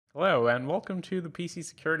Hello, and welcome to the PC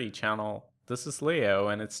Security channel. This is Leo,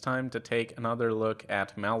 and it's time to take another look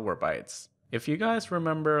at Malwarebytes. If you guys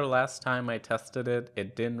remember last time I tested it,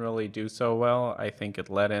 it didn't really do so well. I think it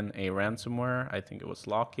let in a ransomware. I think it was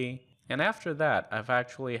Locky. And after that, I've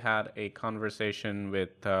actually had a conversation with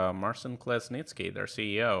Marcin Klesnitsky, their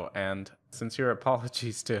CEO, and sincere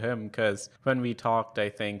apologies to him because when we talked, I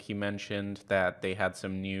think he mentioned that they had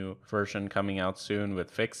some new version coming out soon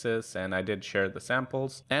with fixes, and I did share the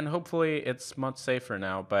samples. And hopefully it's much safer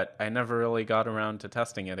now, but I never really got around to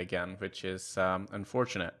testing it again, which is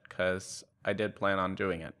unfortunate because I did plan on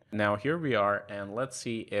doing it. Now here we are, and let's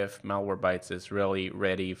see if Malwarebytes is really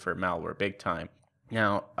ready for malware big time.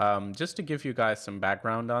 Now, just to give you guys some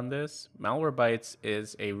background on this, Malwarebytes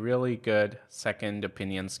is a really good second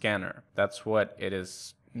opinion scanner. That's what it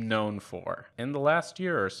is known for. In the last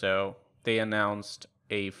year or so, they announced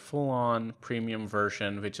a full-on premium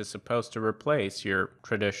version which is supposed to replace your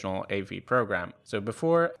traditional AV program. So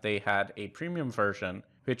before, they had a premium version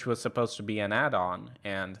which was supposed to be an add-on,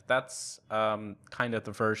 and that's kind of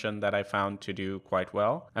the version that I found to do quite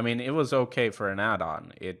well. I mean, it was okay for an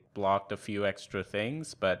add-on. It blocked a few extra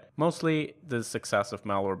things, but mostly the success of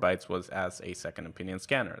Malwarebytes was as a second opinion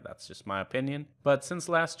scanner. That's just my opinion. But since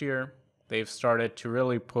last year, they've started to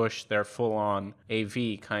really push their full-on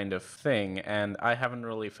AV kind of thing, and I haven't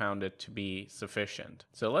really found it to be sufficient.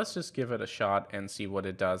 So let's just give it a shot and see what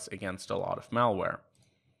it does against a lot of malware.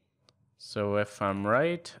 So if I'm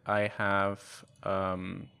right, I have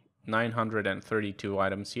 932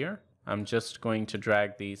 items here. I'm just going to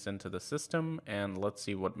drag these into the system and let's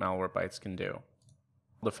see what Malwarebytes can do.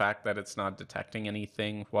 The fact that it's not detecting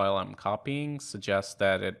anything while I'm copying suggests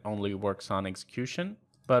that it only works on execution,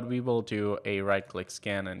 but we will do a right-click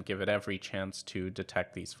scan and give it every chance to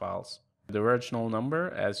detect these files. The original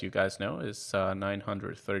number, as you guys know, is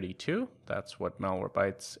 932. That's what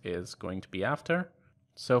Malwarebytes is going to be after.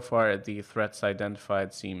 So far, the threats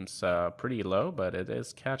identified seems pretty low, but it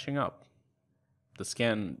is catching up. The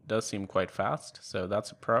scan does seem quite fast, so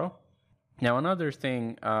that's a pro. Now, another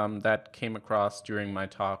thing that came across during my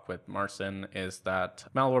talk with Marcin is that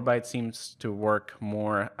Malwarebytes seems to work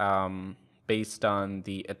more based on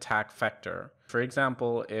the attack vector. For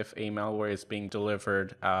example, if a malware is being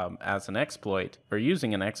delivered as an exploit or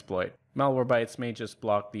using an exploit, Malwarebytes may just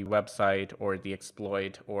block the website or the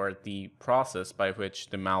exploit or the process by which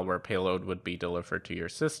the malware payload would be delivered to your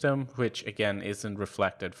system, which again isn't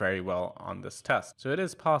reflected very well on this test. So it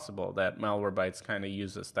is possible that Malwarebytes kind of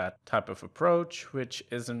uses that type of approach, which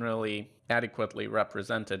isn't really adequately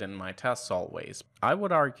represented in my tests always. I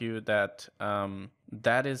would argue that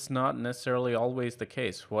that is not necessarily always the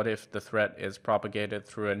case. What if the threat is propagated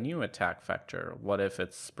through a new attack vector? What if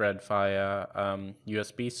it's spread via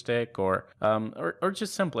USB stick or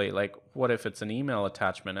just simply like what if it's an email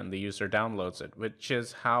attachment and the user downloads it, which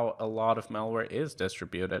is how a lot of malware is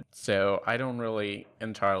distributed. So I don't really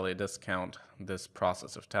entirely discount this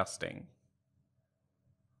process of testing.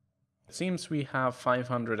 It seems we have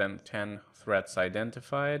 510 threats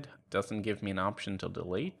identified. Doesn't give me an option to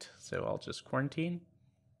delete, so I'll just quarantine.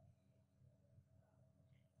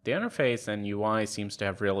 The interface and UI seems to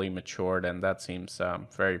have really matured, and that seems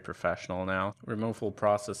very professional now. Removal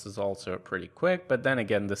process is also pretty quick, but then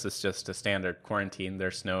again, this is just a standard quarantine.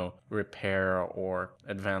 There's no repair or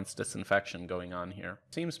advanced disinfection going on here.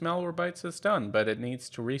 Seems Malwarebytes is done, but it needs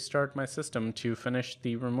to restart my system to finish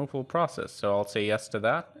the removal process. So I'll say yes to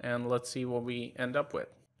that, and let's see what we end up with.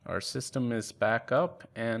 Our system is back up,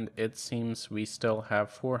 and it seems we still have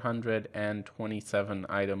 427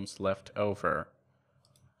 items left over.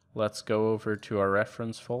 Let's go over to our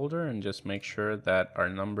reference folder and just make sure that our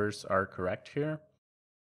numbers are correct here.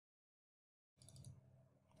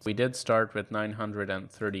 We did start with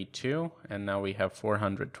 932 and now we have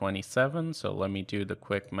 427, so let me do the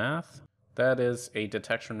quick math. That is a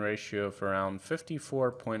detection ratio of around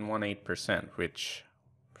 54.18%, which,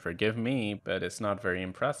 forgive me, but it's not very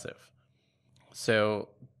impressive. So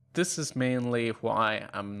this is mainly why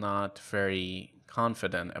I'm not very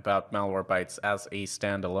confident about Malwarebytes as a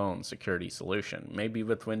standalone security solution. Maybe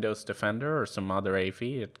with Windows Defender or some other AV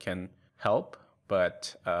it can help,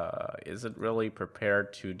 but is it really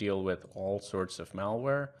prepared to deal with all sorts of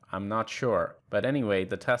malware? I'm not sure. But anyway,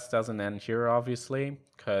 the test doesn't end here, obviously,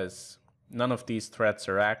 because none of these threats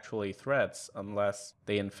are actually threats unless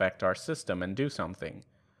they infect our system and do something.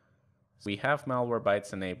 We have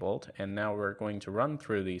Malwarebytes enabled, and now we're going to run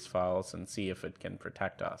through these files and see if it can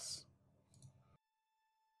protect us.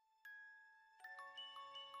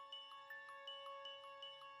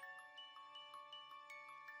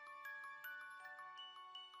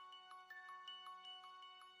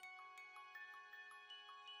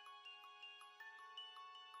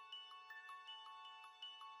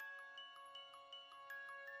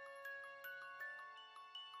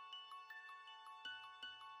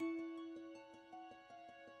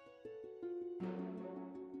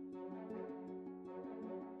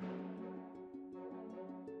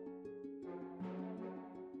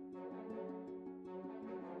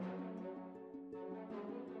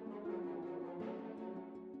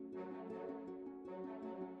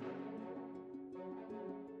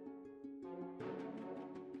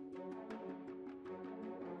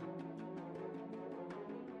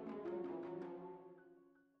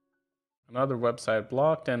 Another website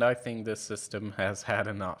blocked, and I think this system has had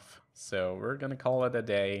enough. So we're gonna call it a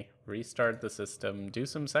day, restart the system, do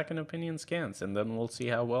some second opinion scans, and then we'll see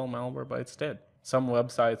how well Malwarebytes did. Some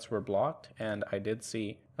websites were blocked, and I did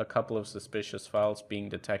see a couple of suspicious files being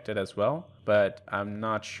detected as well, but I'm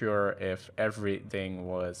not sure if everything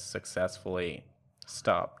was successfully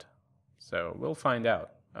stopped. So we'll find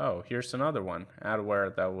out. Oh, here's another one,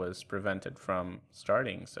 adware that was prevented from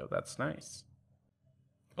starting, so that's nice.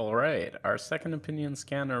 Alright, our second opinion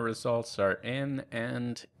scanner results are in,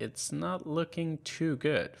 and it's not looking too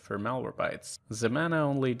good for Malwarebytes. Zemana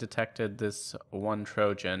only detected this one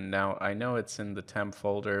Trojan. Now, I know it's in the temp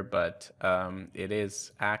folder, but it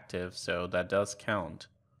is active, so that does count.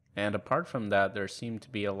 And apart from that, there seem to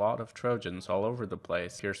be a lot of Trojans all over the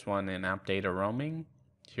place. Here's one in app data roaming.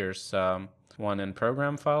 Here's one in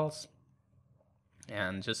program files.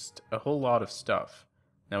 And just a whole lot of stuff.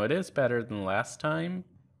 Now, it is better than last time,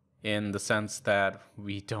 in the sense that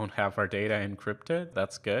we don't have our data encrypted.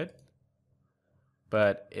 That's good.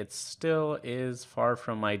 But it still is far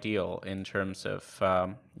from ideal in terms of,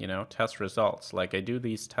 test results. Like, I do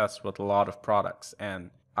these tests with a lot of products,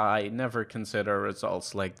 and I never consider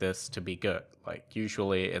results like this to be good. Like,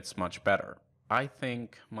 usually it's much better. I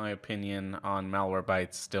think my opinion on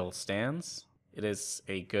Malwarebytes still stands. It is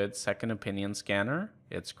a good second opinion scanner.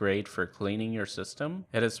 It's great for cleaning your system.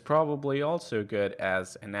 It is probably also good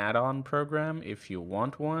as an add-on program if you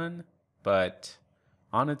want one, but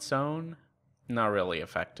on its own, not really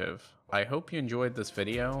effective. I hope you enjoyed this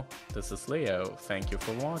video. This is Leo. Thank you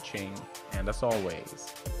for watching, and as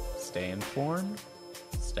always, stay informed,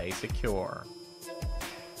 stay secure.